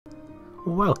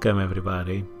Welcome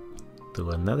everybody to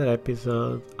another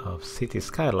episode of City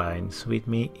Skylines with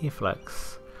me,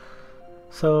 Sfx.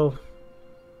 So,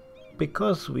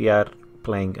 because we are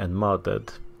playing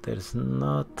unmodded, there's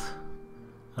not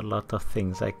a lot of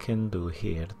things I can do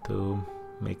here to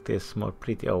make this more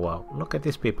pretty. Oh wow, look at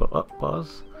these people. Oh,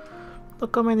 pause.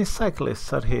 Look how many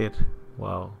cyclists are here.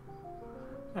 Wow,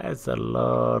 that's a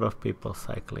lot of people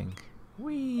cycling.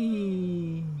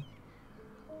 Whee!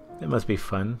 It must be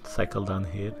fun, cycle down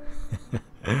here.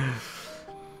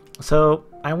 So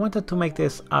I wanted to make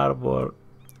this harbour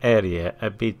area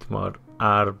a bit more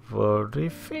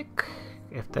arborific,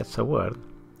 if that's a word.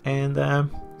 And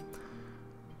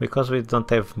because we don't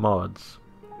have mods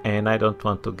and I don't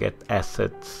want to get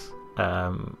assets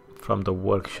from the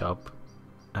workshop,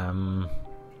 I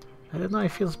don't know, it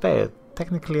feels bad.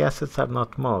 Technically assets are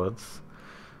not mods,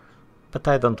 but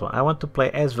I don't want. I want to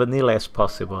play as vanilla as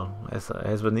possible,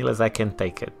 as vanilla as I can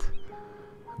take it.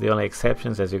 The only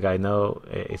exceptions, as you guys know,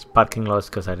 is parking lots,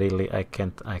 because I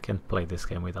can't play this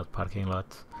game without parking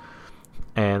lots,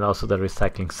 and also the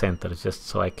recycling centers, just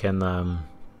so I can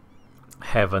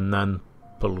have a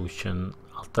non-pollution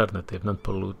alternative,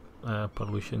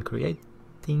 pollution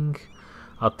creating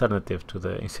alternative to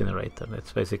the incinerator.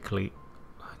 That's basically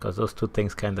because those two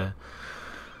things kind of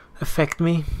affect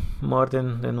me more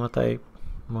than what I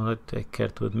care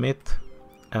to admit,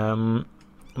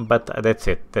 but that's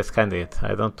it. That's kind of it.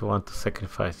 I don't want to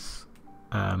sacrifice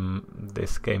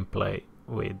this gameplay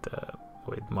with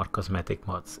more cosmetic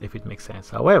mods, if it makes sense.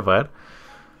 However,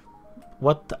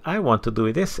 what I want to do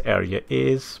with this area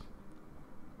is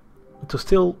to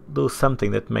still do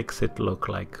something that makes it look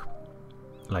like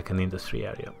an industry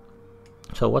area.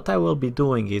 So what I will be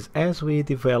doing is, as we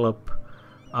develop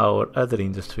our other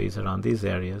industries around these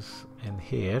areas and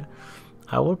here,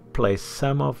 I will place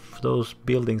some of those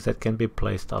buildings that can be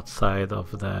placed outside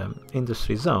of the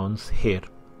industry zones here,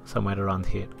 somewhere around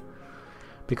here.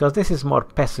 Because this is more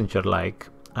passenger like,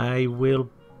 I will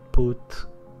put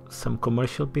some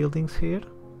commercial buildings here,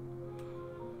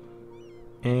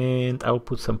 and I'll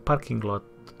put some parking lot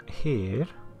here,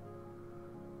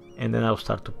 and then I'll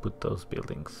start to put those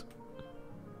buildings.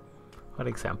 For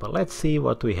example, let's see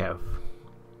what we have.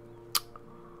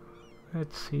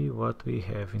 Let's see what we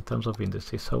have in terms of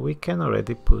industry. So we can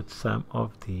already put some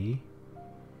of the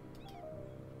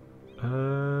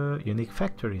unique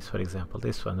factories, for example.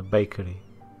 This one, a bakery.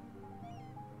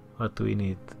 What do we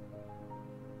need?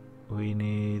 We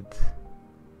need...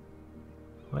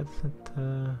 what is it?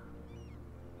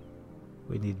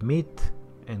 We need meat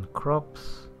and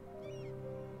crops.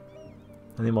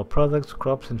 Animal products,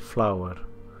 crops and flour.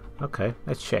 Okay,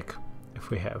 let's check if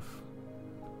we have.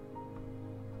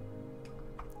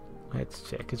 Let's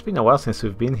check. It's been a while since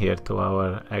we've been here to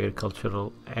our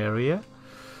agricultural area.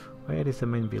 Where is the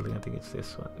main building? I think it's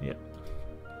this one. Yeah.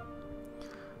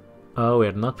 Oh,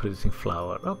 we're not producing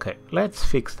flour. Okay, let's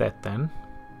fix that then.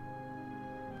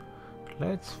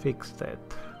 Let's fix that.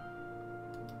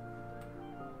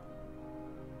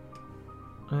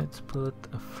 Let's put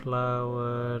a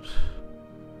flour.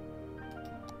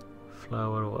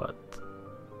 Flour what?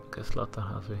 Okay,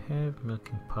 slaughterhouse we have.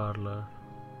 Milking parlor.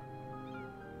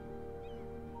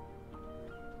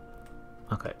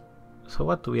 Okay, so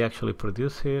what do we actually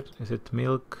produce here? Is it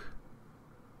milk?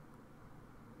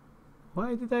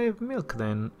 Why did I have milk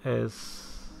then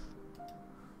as...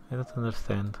 I don't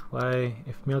understand. Why,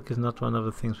 if milk is not one of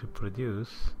the things we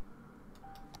produce...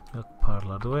 Milk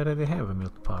parlor. Do I already have a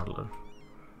milk parlor?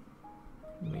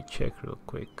 Let me check real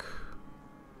quick.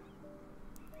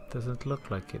 Doesn't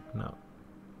look like it, no.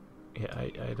 Yeah,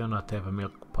 I do not have a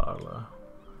milk parlor.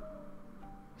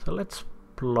 So let's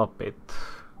plop it.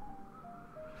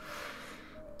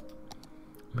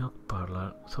 Milk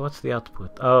parlor. So what's the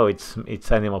output? Oh, it's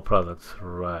animal products,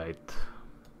 right?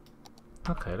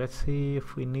 Okay, let's see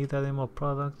if we need animal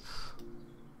products.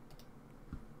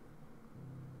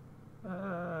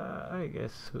 I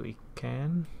guess we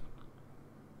can.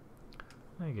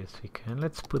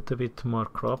 Let's put a bit more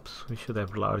crops. We should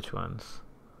have large ones.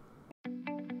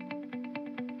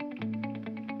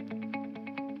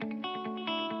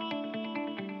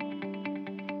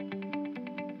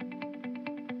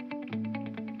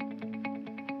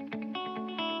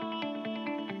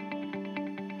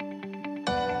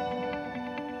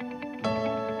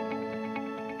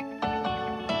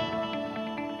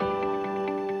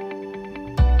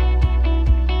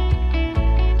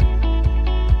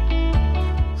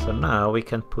 Now we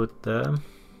can put the...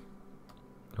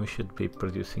 we should be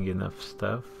producing enough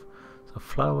stuff. So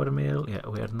flour mill, yeah,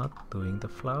 we are not doing the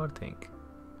flour thing.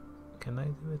 Can I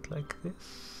do it like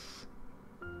this?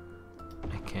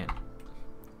 I can.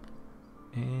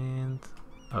 And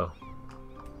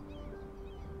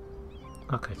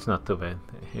Okay, it's not too bad.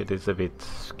 It is a bit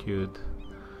skewed.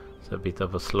 It's a bit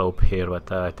of a slope here,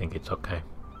 but I think it's okay.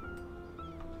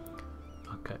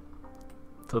 Okay,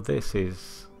 so this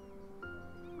is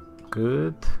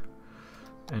good.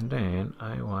 And then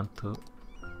I want to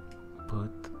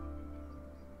put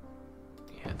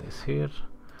this here,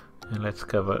 and let's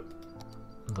cover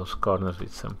those corners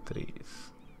with some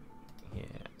trees.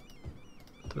 Yeah,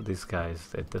 to these guys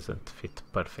that doesn't fit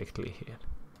perfectly here.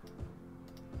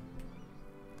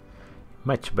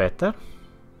 Much better.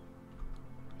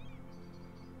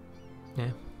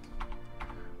 Yeah.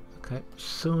 Okay,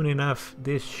 soon enough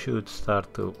this should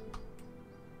start to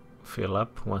fill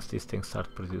up once these things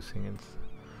start producing it.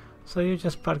 So you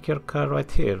just park your car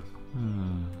right here.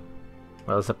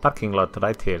 Well, there's a parking lot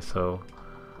right here, so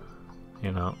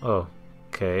you know. Oh,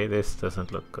 okay, this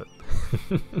doesn't look good.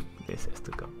 This has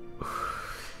to go.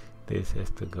 This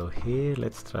has to go here.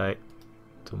 Let's try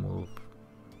to move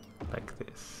like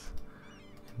this,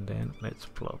 and then let's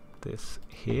plop this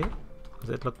here. Does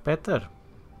it look better?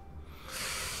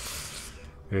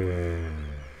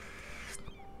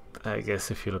 I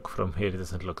guess if you look from here, it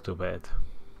doesn't look too bad.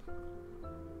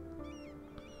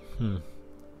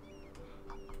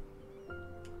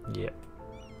 Yeah.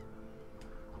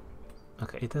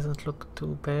 Okay, it doesn't look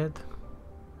too bad.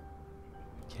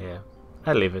 Yeah,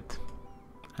 I'll leave it.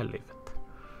 I'll leave it.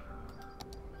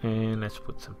 And let's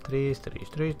put some trees.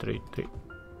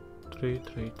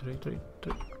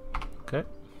 Okay.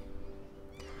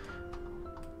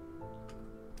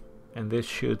 And this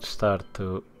should start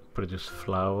to produce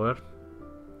flour.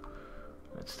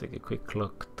 Let's take a quick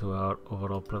look to our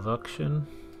overall production.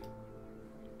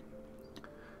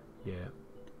 Yeah,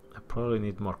 I probably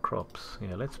need more crops.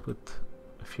 Yeah, let's put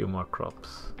a few more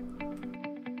crops.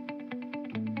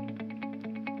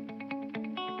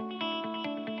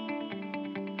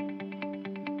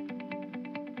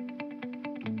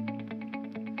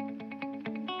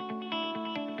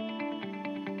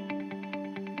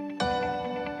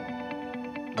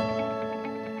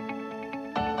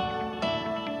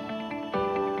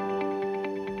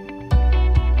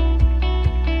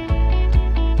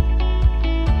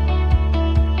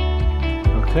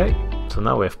 Okay, so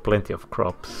now we have plenty of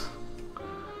crops,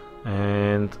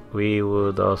 and we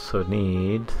would also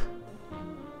need,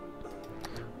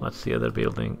 what's the other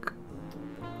building?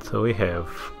 So we have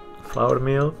flour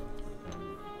mill,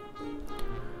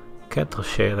 cattle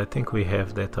shed, I think we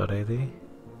have that already.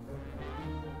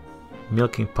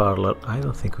 Milking parlor, I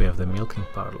don't think we have the milking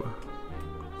parlor.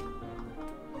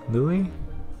 Do we?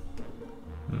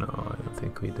 No, I don't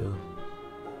think we do.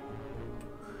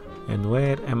 And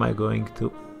where am I going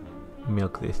to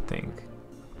milk this thing?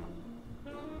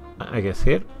 I guess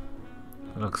here.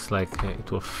 Looks like it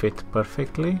will fit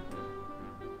perfectly.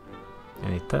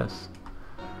 And it does.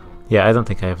 Yeah, I don't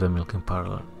think I have the milking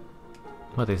parlor.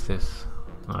 What is this?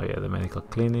 Oh yeah, the medical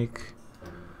clinic.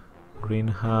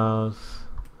 Greenhouse.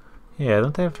 Yeah, I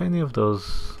don't have any of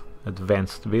those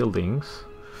advanced buildings.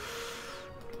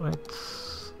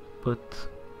 Let's put...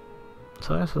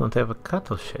 So I also don't have a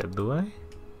cattle shed, do I?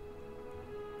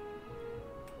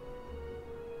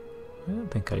 I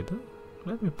don't think I do.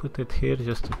 Let me put it here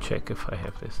just to check if I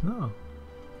have this. No.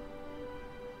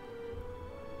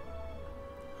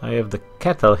 I have the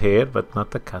cattle here, but not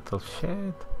the cattle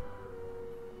shed.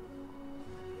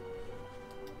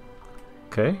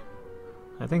 Okay.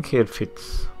 I think here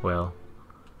fits well.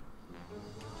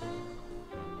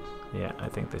 Yeah, I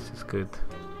think this is good.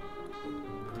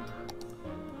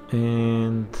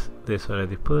 And this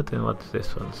already put, and what's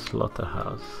this one?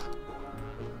 Slaughterhouse.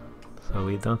 So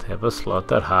we don't have a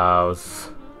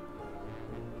slaughterhouse.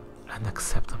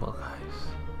 Unacceptable, guys.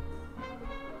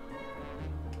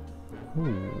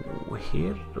 Ooh,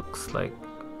 here looks like...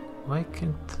 Why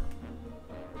can't...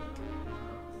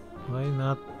 Why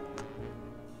not...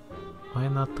 Why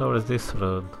not towards this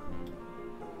road?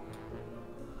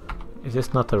 Is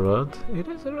this not a road? It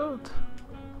is a road.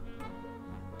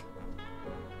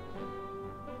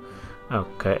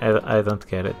 Okay, I don't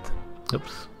get it.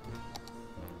 Oops.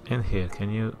 And here, can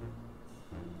you...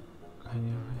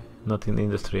 Not in the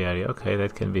industry area. Okay,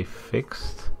 that can be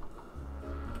fixed.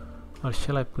 Or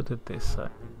shall I put it this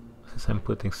side? Since I'm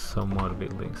putting some more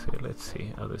buildings here. Let's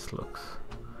see how this looks.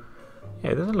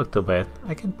 Yeah, it doesn't look too bad.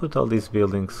 I can put all these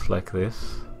buildings like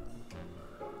this.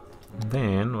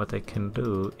 Then what I can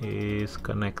do is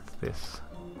connect this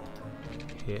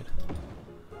here.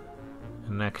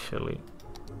 And actually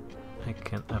I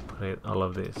can upgrade all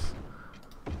of this.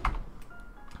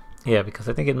 Yeah, because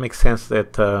I think it makes sense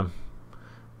that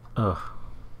oh,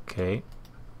 okay.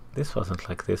 This wasn't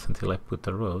like this until I put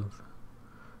the road.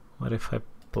 What if I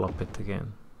plop it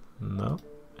again? No.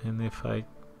 And if I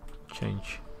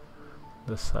change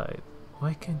the side,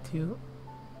 why can't you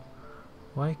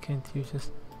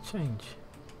just change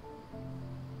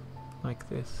like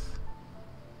this?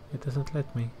 It doesn't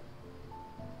let me.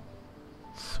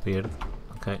 It's weird.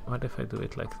 Okay, what if I do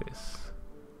it like this?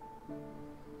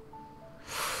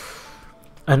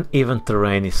 Uneven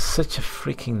terrain is such a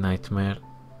freaking nightmare.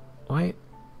 Why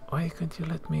can't you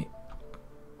let me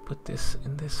put this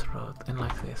in this road and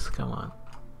like this? Come on.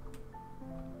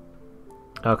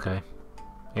 Okay,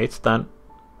 it's done.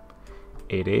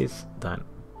 It is done.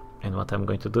 And what I'm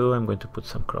going to do, I'm going to put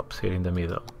some crops here in the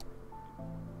middle.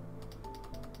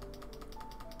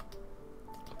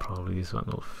 Probably this one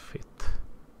will fit.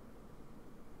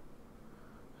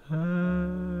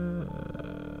 And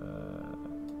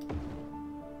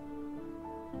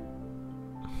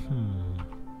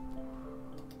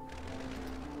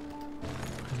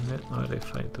then what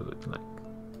if I do it like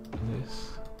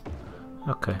this?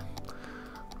 Okay.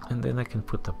 And then I can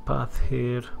put a path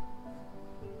here.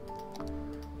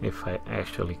 If I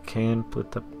actually can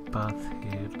put a path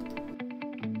here.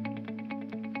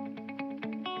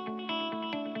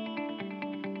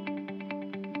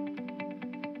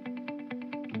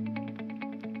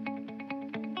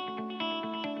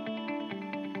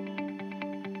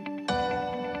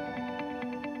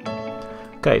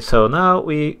 Okay, so now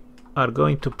we are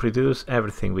going to produce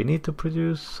everything we need to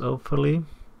produce, hopefully.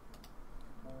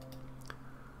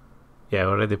 Yeah,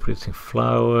 we're already producing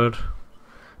flour.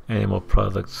 Animal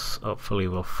products hopefully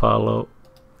will follow,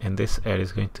 and this area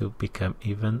is going to become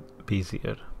even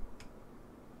busier.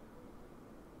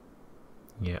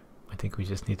 Yeah, I think we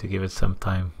just need to give it some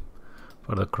time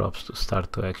for the crops to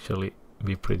start to actually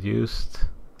be produced.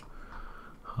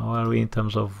 How are we in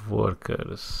terms of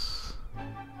workers?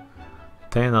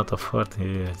 10 out of 40,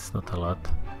 yeah, it's not a lot.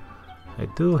 I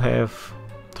do have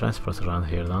transport around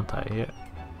here, don't I? Yeah,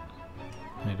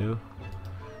 I do.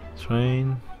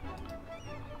 Train.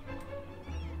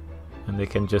 And they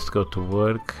can just go to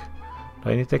work. Do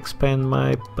I need to expand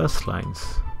my bus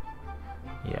lines?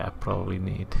 Yeah, I probably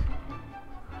need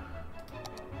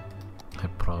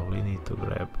to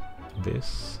grab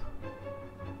this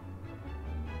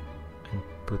and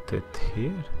put it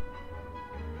here.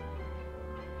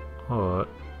 Or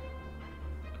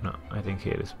no, I think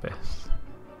here is best.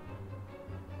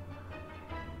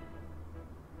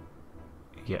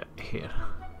 Yeah, here.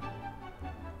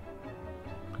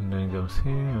 And then it goes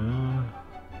here.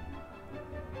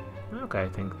 Okay, I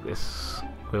think this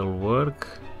will work.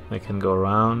 I can go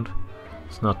around.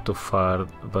 It's not too far,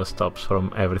 bus stops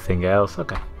from everything else.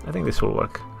 Okay, I think this will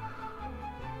work.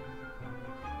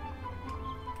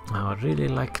 Now I'd really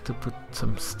like to put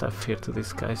some stuff here to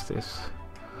disguise this.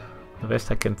 The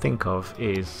best I can think of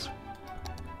is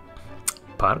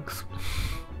parks.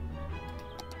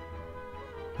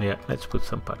 Yeah, let's put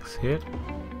some parks here.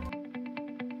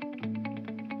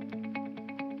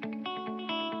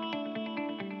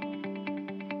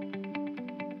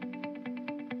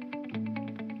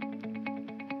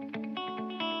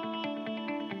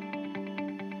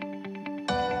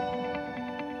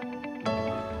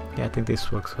 Yeah, I think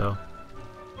this works well.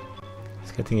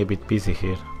 It's getting a bit busy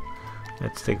here.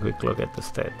 Let's take a quick look at the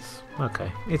stats.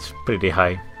 Okay, it's pretty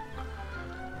high.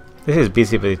 This is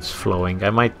busy, but it's flowing. I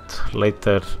might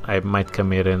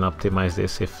come here and optimize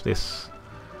this if this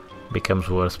becomes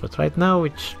worse. But right now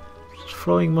it's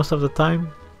flowing most of the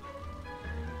time.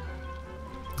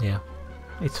 Yeah,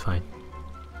 it's fine.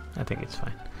 I think it's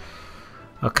fine.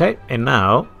 Okay, and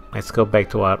now let's go back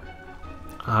to our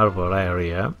harbor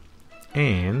area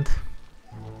and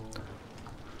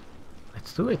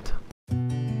let's do it.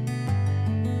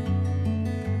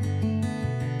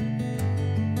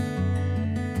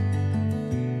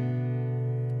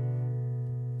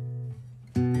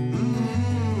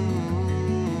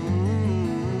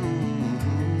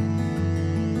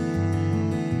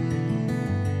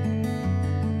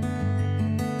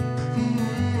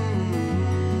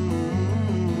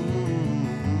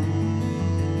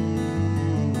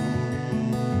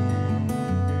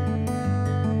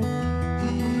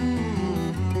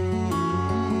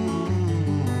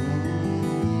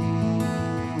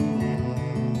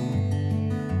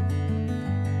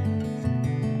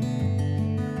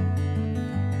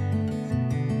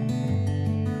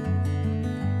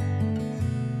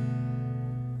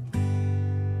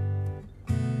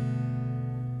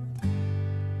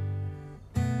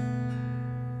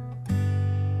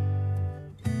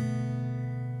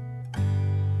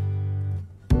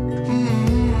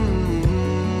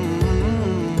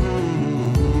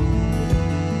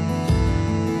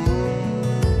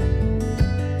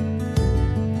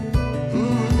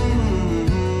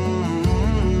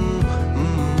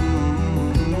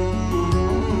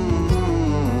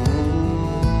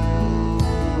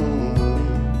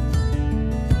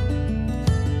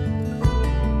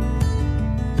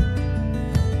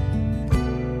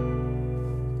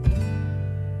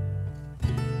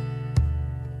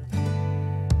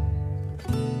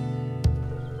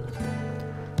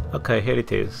 Okay, here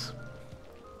it is.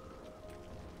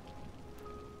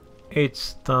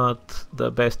 It's not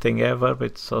the best thing ever, but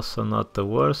it's also not the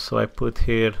worst, so I put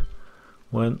here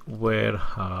one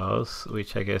warehouse,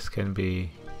 which I guess can be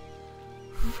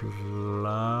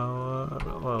flour.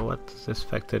 Oh, what does this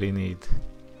factory need?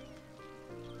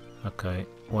 Okay,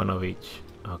 one of each.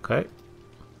 Okay,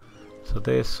 so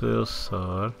this will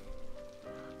store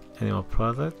animal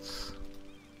products.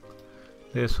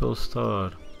 This will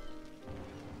store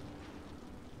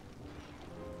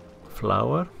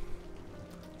flour,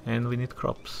 and we need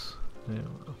crops.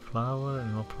 Flour,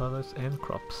 animal products, and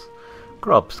crops.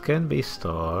 Crops can be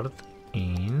stored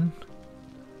in.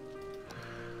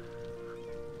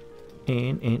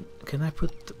 Can I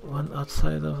put one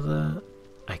outside of the?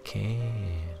 I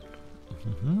can.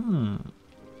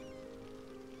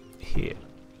 Here,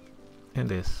 and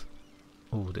this.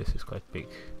 Oh, this is quite big.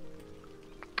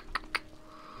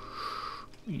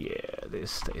 Yeah, this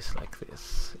stays like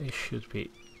this. It should be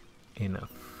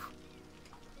enough.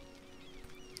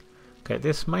 Okay,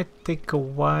 this might take a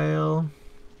while.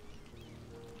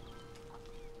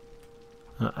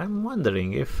 I'm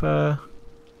wondering if uh-oh,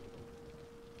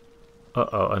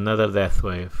 another death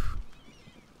wave.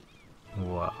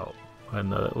 Wow,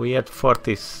 another. We had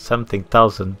 40-something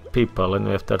thousand people and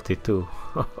we have 32.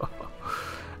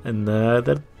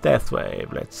 Another death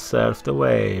wave. Let's surf the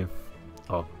wave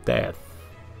of death.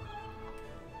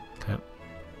 Okay.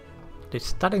 It's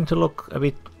starting to look a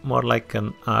bit more like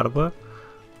an arbor,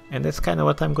 and that's kind of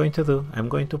what I'm going to do. I'm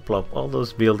going to plop all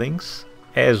those buildings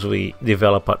as we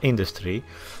develop our industry,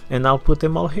 and I'll put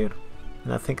them all here.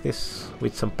 And I think this,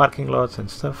 with some parking lots and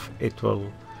stuff, it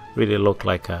will really look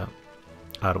like a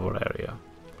arbor area.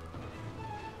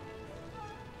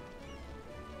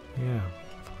 Yeah.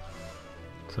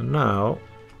 So now,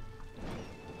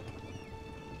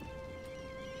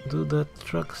 do the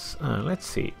trucks? Let's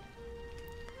see.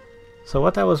 So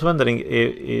what I was wondering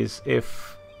is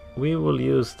if we will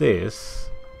use this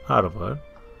harbor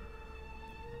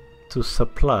to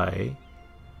supply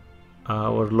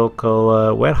our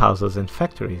local warehouses and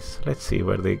factories. Let's see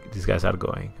where these guys are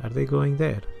going. Are they going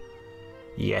there?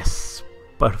 Yes,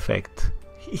 perfect.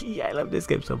 Yeah, I love this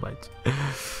game so much.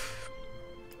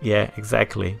 Yeah,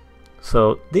 exactly.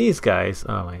 So these guys,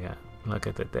 oh my god, look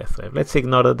at the death wave. Let's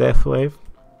ignore the death wave.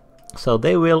 So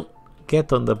they will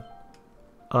get on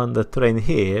the train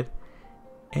here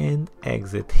and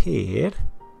exit here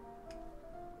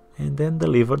and then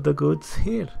deliver the goods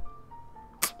here.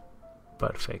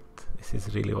 Perfect. This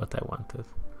is really what I wanted.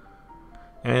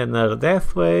 And another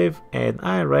death wave, and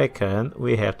I reckon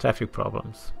we have traffic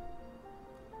problems.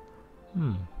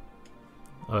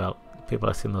 Well, people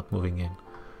are still not moving in.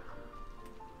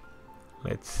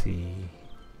 Let's see.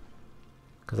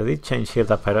 Because I did change here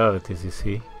the priorities, you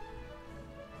see.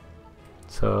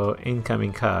 So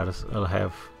incoming cars will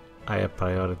have higher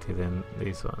priority than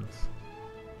these ones.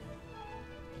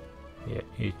 Yeah,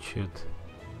 it should.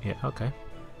 Yeah, okay.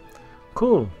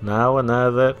 Cool. Now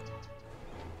another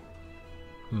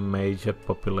major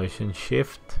population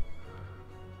shift.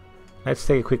 Let's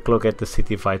take a quick look at the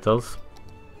city vitals.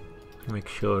 Make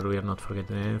sure we are not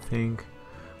forgetting anything.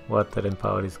 Water and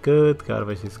power is good.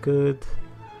 Garbage is good.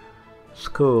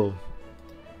 School.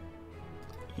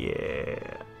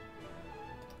 Yeah.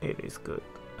 It is good.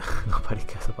 Nobody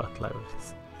cares about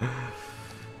libraries.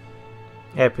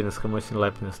 Happiness, commercial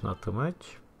happiness, not too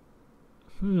much.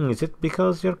 Is it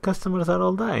because your customers are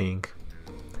all dying?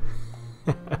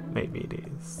 Maybe it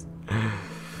is.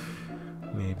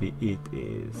 Maybe it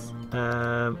is.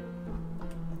 How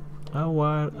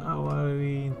are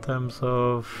we in terms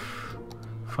of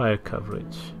fire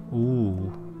coverage?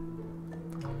 Ooh.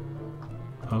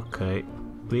 Okay,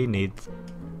 we need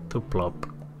to plop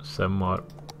some more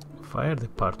fire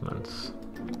departments.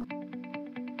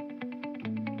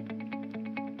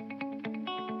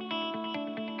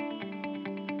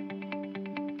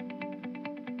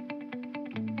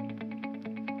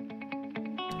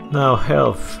 Now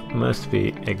health must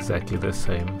be exactly the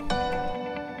same.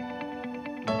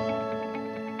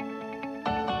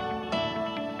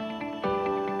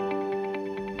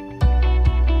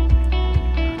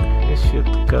 This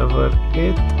should cover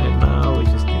it, and now we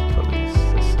just need police,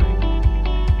 the same.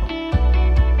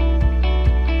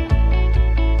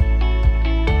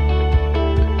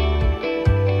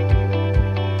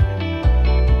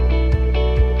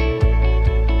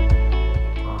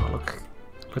 Oh,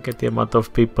 look at the amount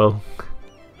of people.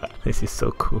 This is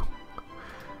so cool.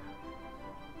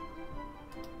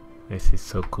 This is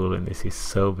so cool, and this is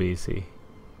so busy.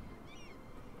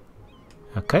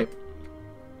 Okay.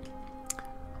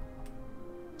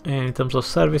 And in terms of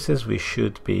services, we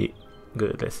should be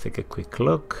Good, let's take a quick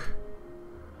look.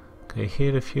 Okay,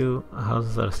 here a few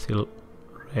houses are still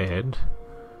red.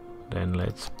 Then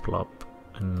let's plop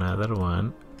another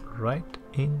one right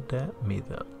in the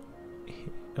middle.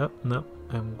 Here. Oh, no,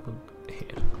 I'm good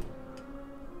here.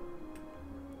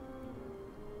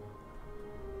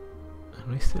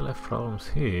 And we still have problems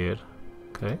here.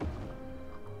 Okay.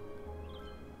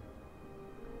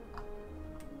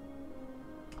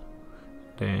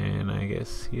 Then I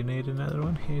guess you need another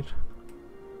one here.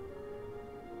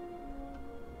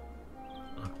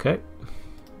 Okay.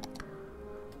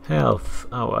 Health.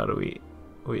 How are we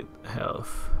with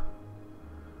health?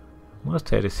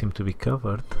 Most areas seem to be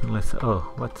covered, unless...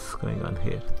 oh, what's going on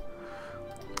here?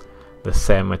 The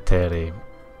cemetery.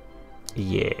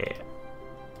 Yeah.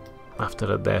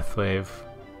 After a death wave,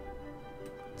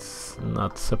 it's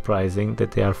not surprising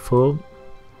that they are full.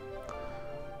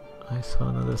 I saw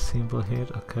another symbol here.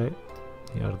 Okay,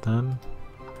 you're done.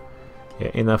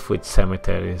 Yeah, enough with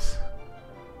cemeteries.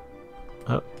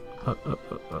 Oh.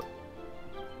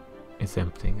 It's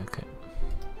emptying. Okay.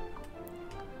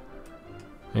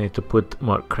 I need to put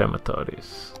more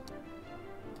crematories.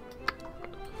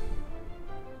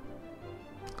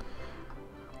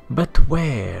 But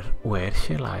where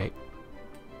shall I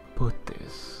put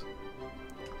this?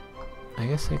 I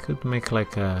guess I could make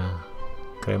like a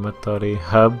crematory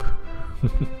hub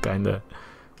kind of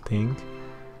thing.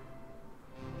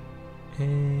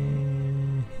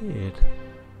 And here.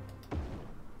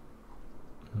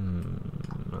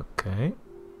 Okay.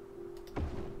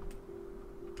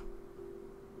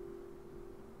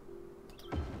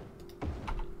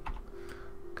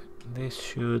 This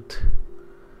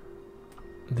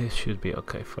should be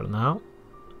okay for now.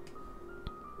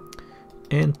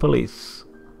 And police.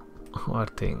 Who are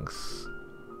things?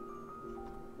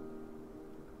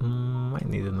 I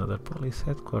need another police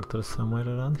headquarters somewhere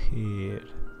around here.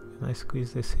 Can I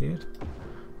squeeze this here?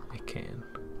 I can.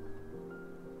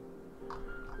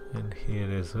 And here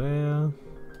as well.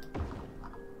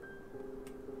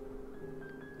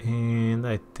 And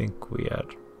I think we are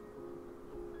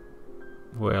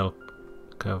well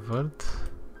covered.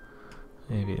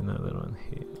 Maybe another one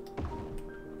here.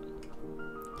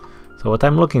 So what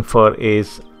I'm looking for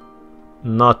is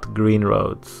not green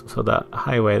roads. So the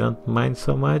highway I don't mind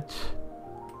so much.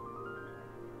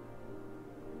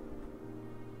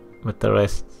 But the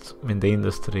rest in the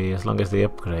industry, as long as they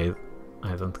upgrade,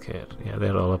 I don't care. Yeah,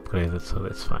 they're all upgraded, so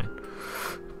that's fine.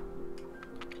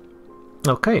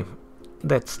 Okay,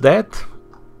 that's that.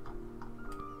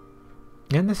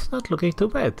 And it's not looking too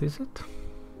bad, is it?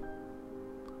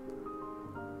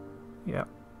 Yeah.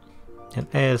 And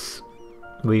as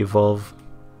we evolve,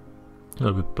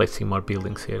 we'll be placing more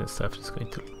buildings here and stuff. It's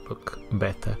going to look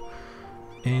better.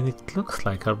 And it looks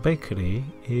like our bakery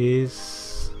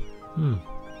is...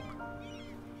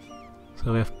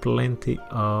 So we have plenty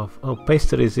of... oh,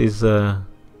 pastries is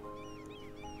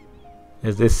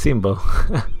this symbol.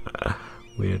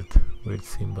 Weird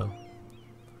symbol.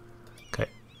 Okay.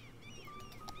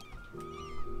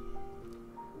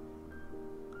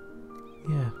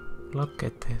 Yeah, look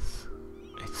at this.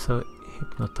 It's so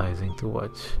hypnotizing to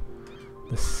watch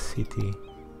the city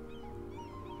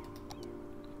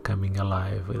coming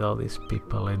alive with all these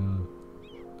people and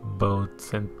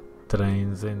boats and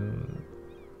trains and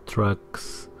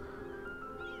trucks.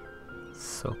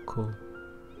 So cool.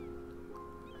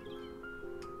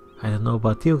 I don't know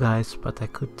about you guys, but I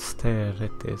could stare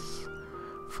at this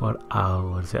for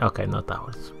hours. Okay, not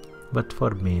hours, but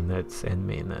for minutes and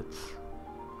minutes.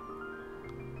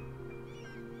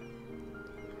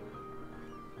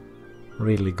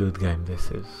 Really good game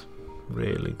this is.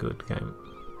 Really good game.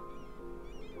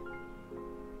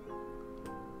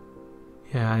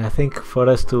 Yeah, I think for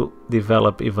us to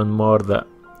develop even more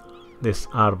this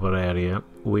harbour area,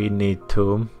 we need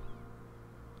to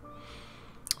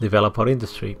develop our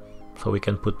industry, so we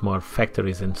can put more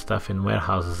factories and stuff in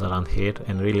warehouses around here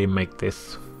and really make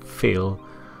this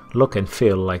look and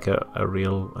feel like a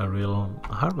real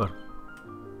harbour.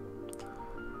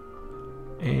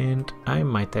 And I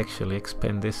might actually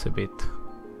expand this a bit.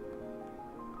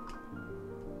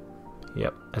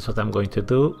 Yep, that's what I'm going to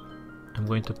do. I'm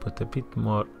going to put a bit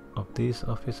more of these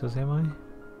offices, am I?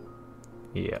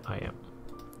 Yeah, I am.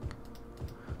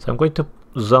 So I'm going to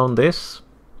zone this,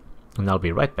 and I'll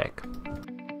be right back.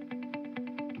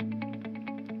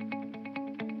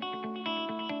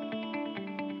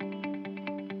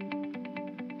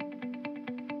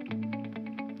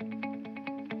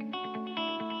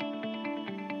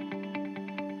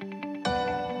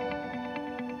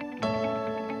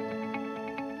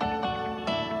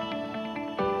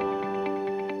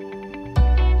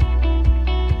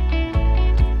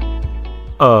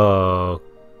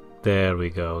 we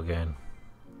go again.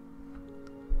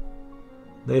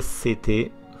 This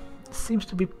city seems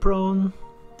to be prone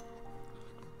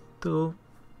to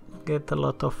get a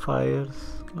lot of fires.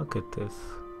 Look at this.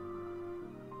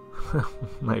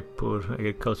 My poor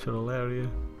agricultural area.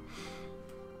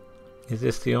 Is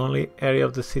this the only area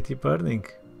of the city burning?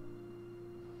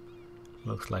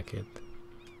 Looks like it.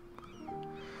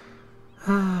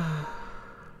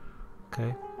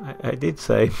 Okay, I did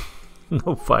say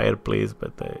no fire please,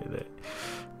 but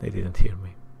they didn't hear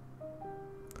me.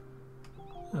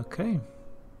 Okay.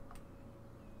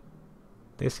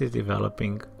 This is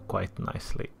developing quite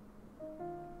nicely.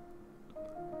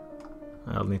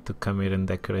 I'll need to come here and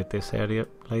decorate this area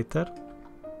later.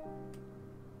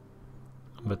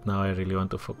 But now I really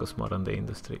want to focus more on the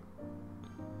industry.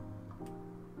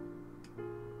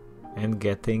 And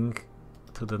getting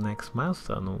to the next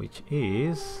milestone, which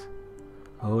is...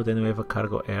 Oh, then we have a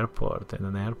cargo airport and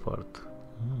an airport.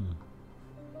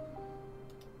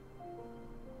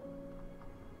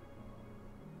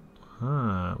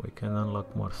 We can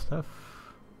unlock more stuff.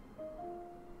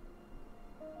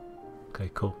 Okay,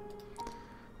 cool.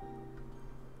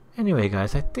 Anyway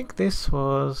guys, I think this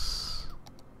was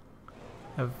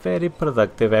a very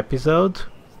productive episode.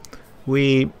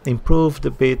 We improved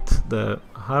a bit the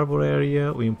harbor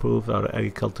area, we improved our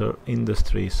agriculture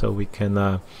industry so we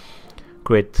can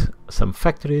create some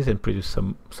factories and produce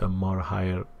some more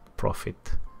higher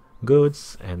profit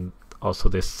goods, and also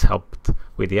this helped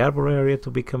with the harbor area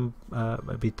to become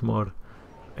a bit more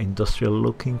industrial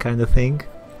looking kind of thing.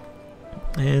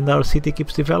 And our city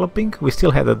keeps developing. We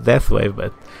still had a death wave,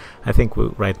 but I think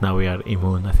right now we are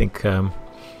immune. I think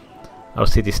our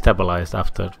city stabilized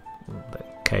after the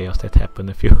chaos that happened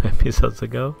a few episodes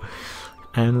ago,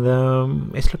 and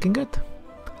it's looking good.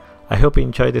 I hope you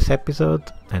enjoyed this episode,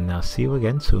 and I'll see you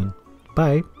again soon.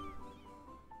 Bye!